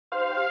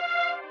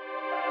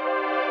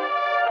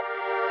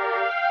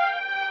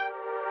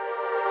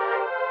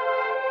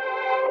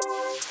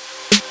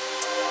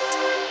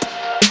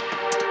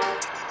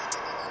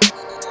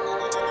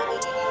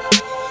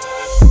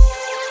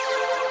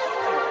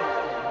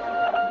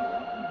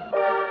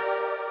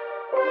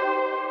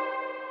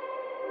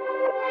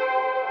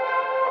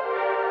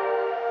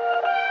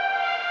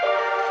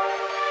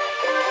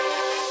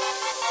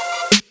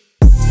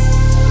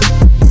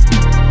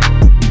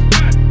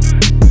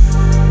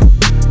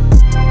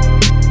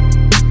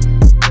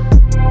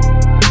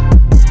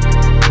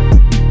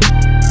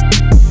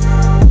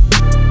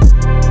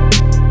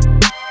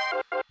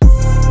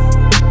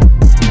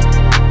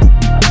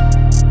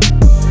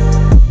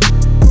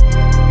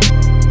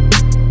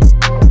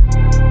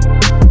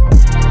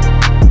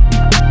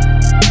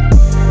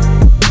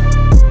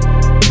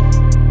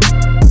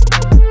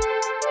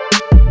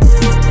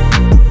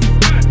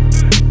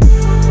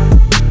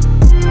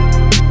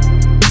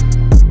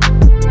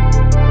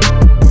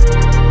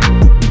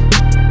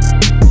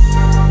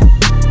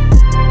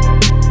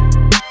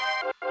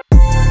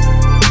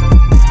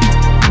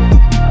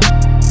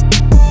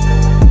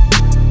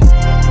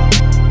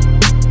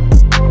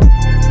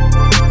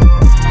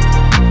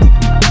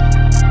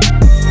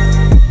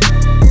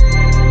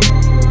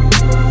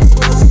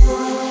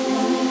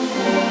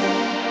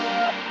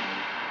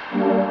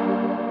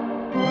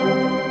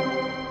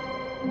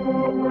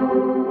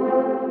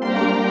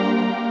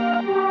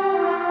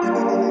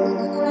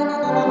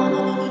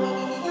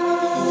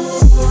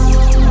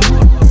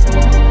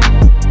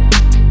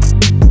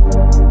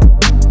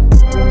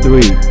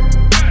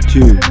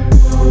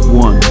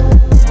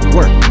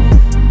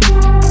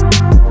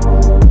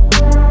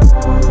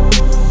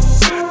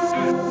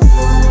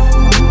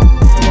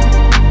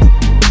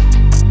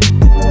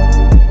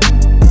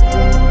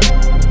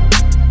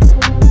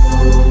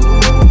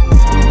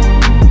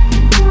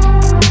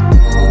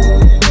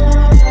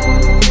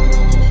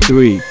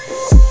3,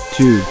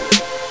 2,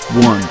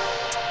 1,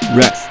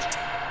 rest.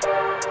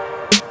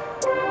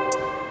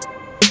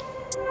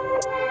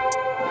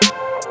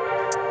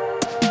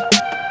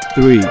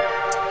 3,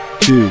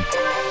 2,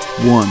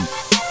 1,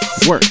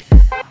 work.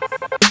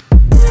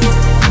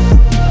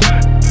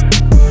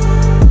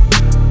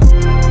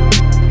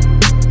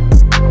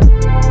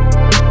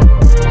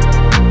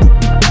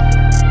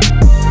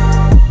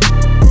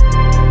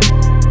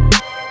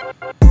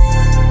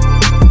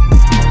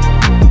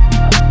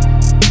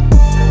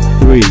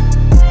 3,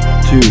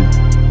 2,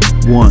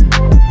 1,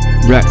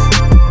 rest.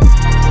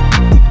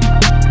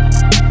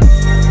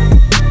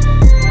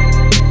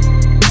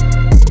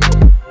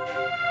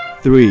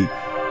 3,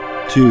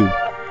 2,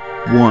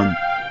 1,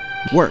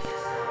 work.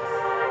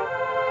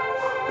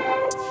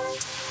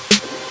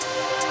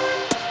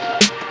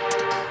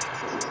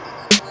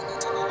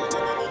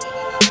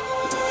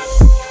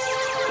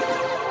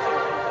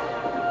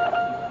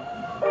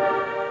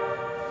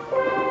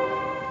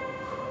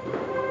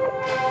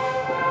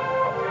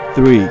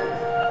 3,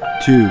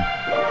 2,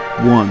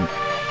 1,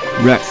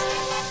 rest.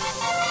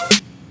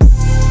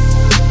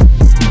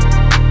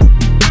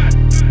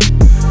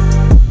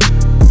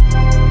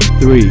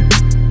 3,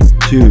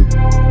 2,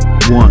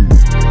 1,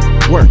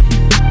 work.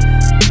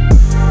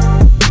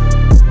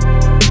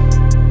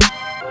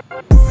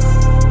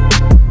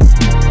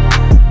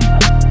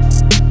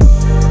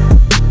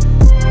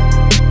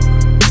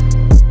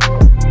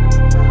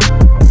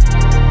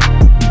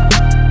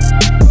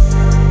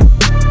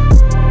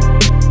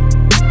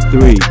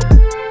 3,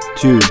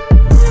 2,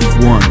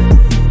 1,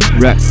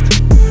 rest.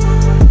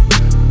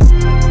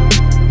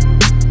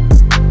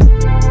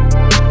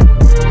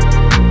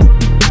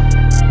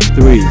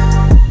 3,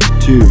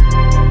 2,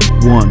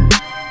 1,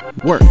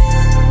 work.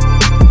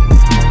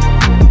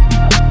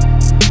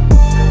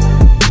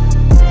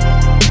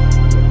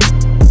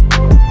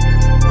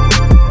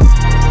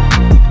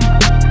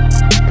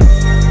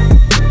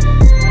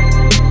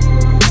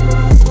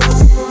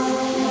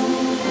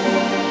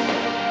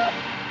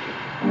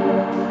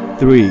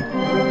 3,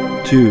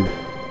 2,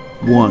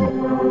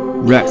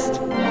 1,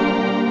 rest.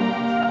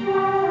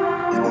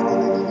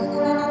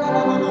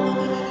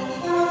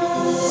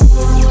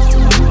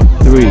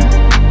 3,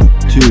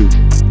 2,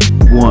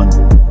 1,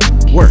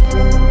 work.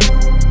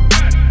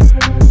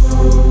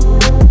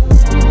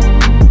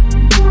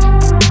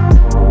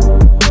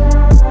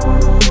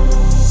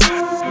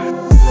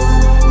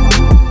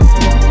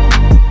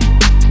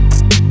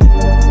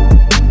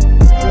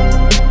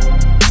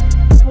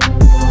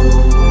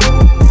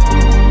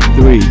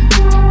 3,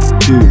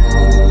 2,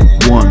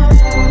 1,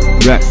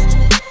 rest.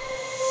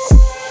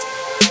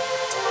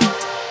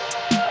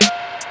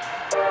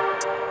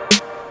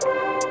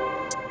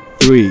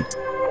 3,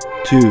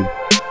 2,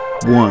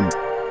 1,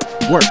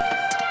 work.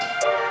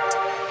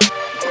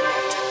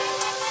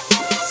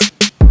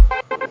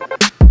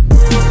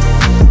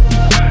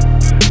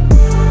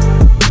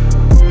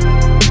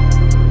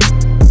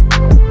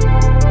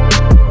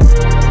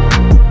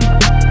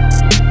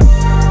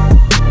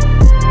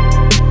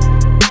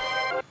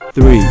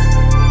 3,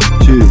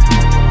 2,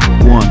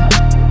 1,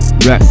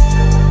 rest.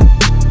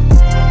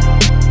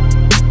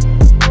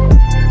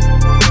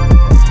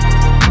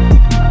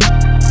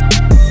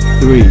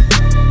 3,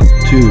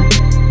 2,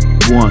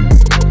 1,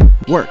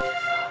 work.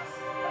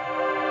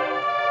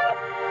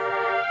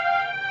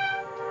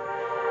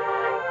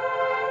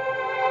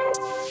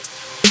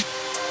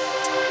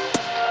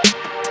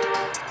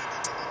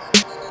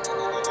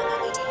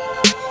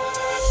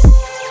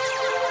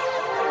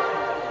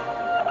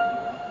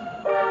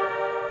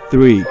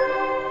 3,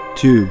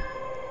 2,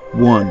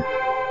 1,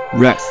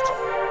 rest.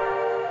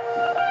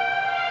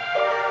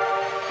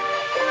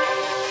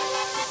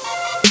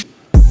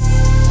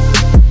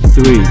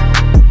 3,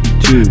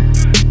 2,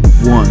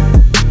 1,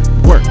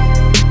 work.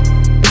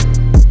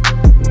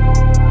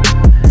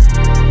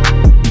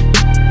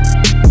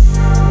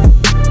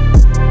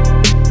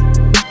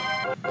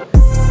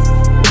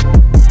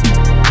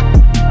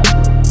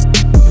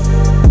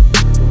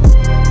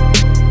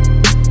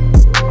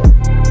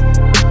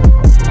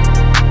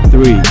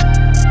 3,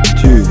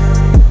 2,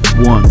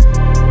 1,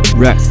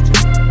 rest.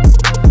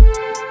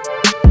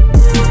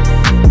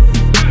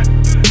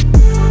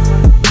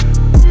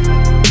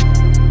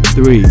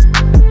 3,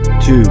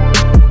 2,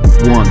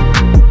 1,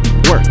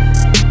 work.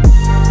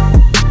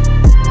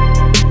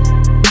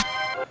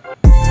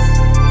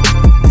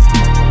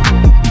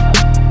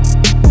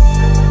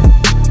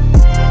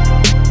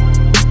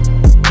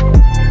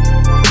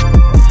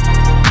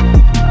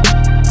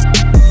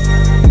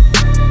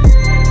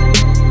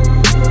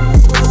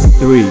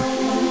 3,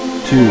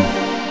 2,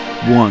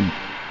 1,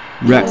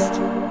 rest.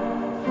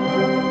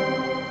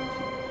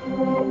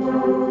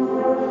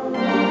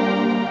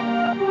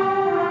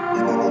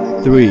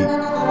 3,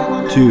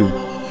 2,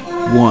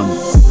 1,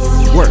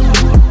 work.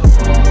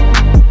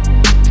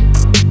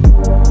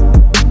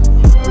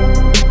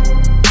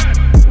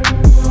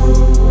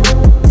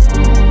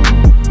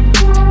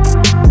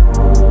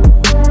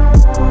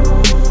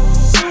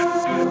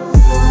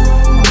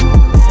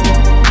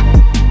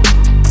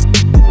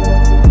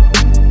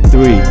 3,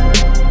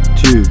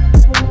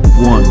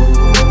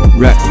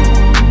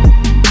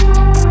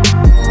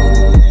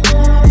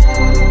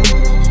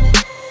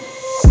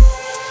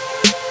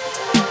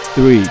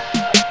 3,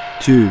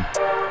 2,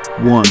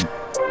 1,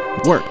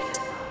 work.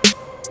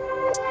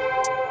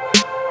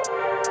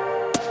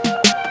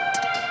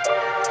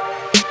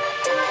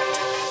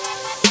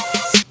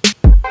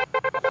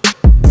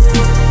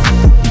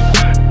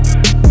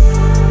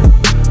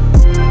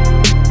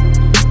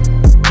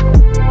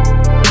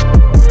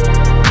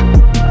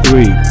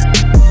 3,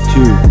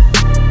 2,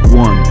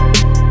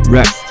 1,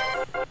 rest.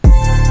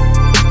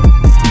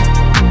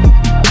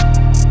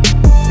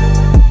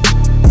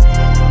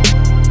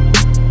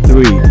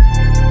 3,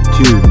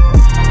 2,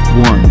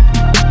 1,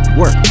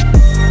 work.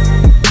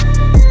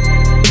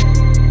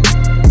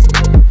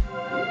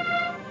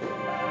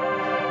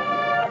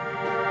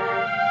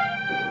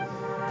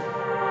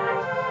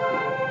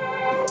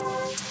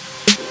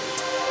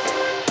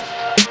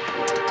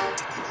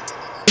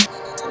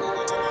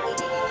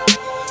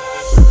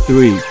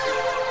 3,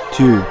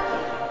 2,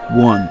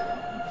 1,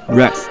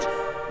 rest.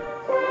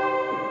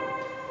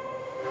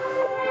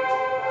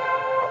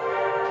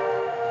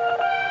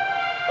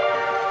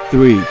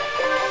 3,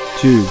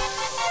 2,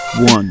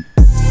 1,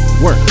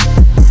 work.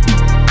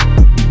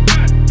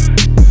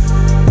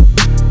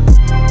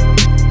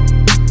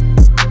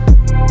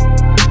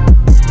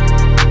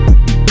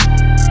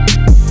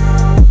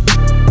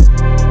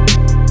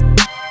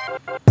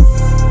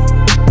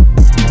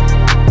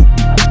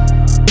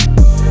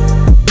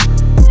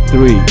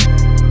 3,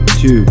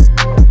 2,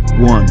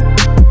 1,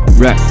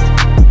 rest.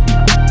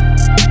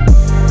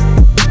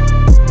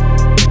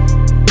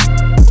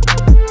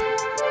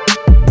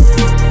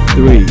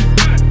 3,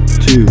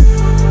 2,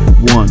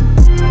 1,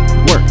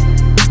 work.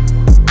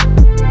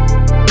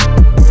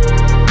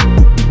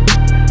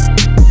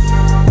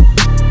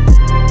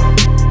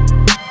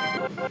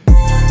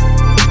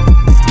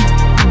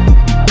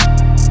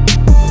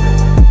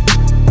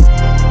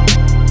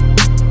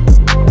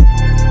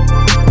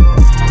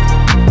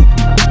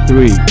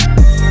 3,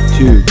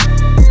 2,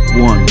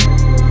 1,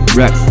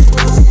 rest.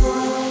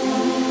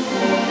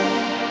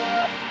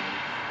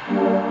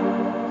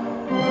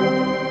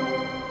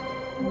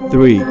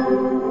 3,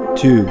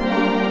 2,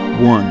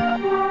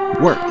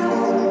 1, work.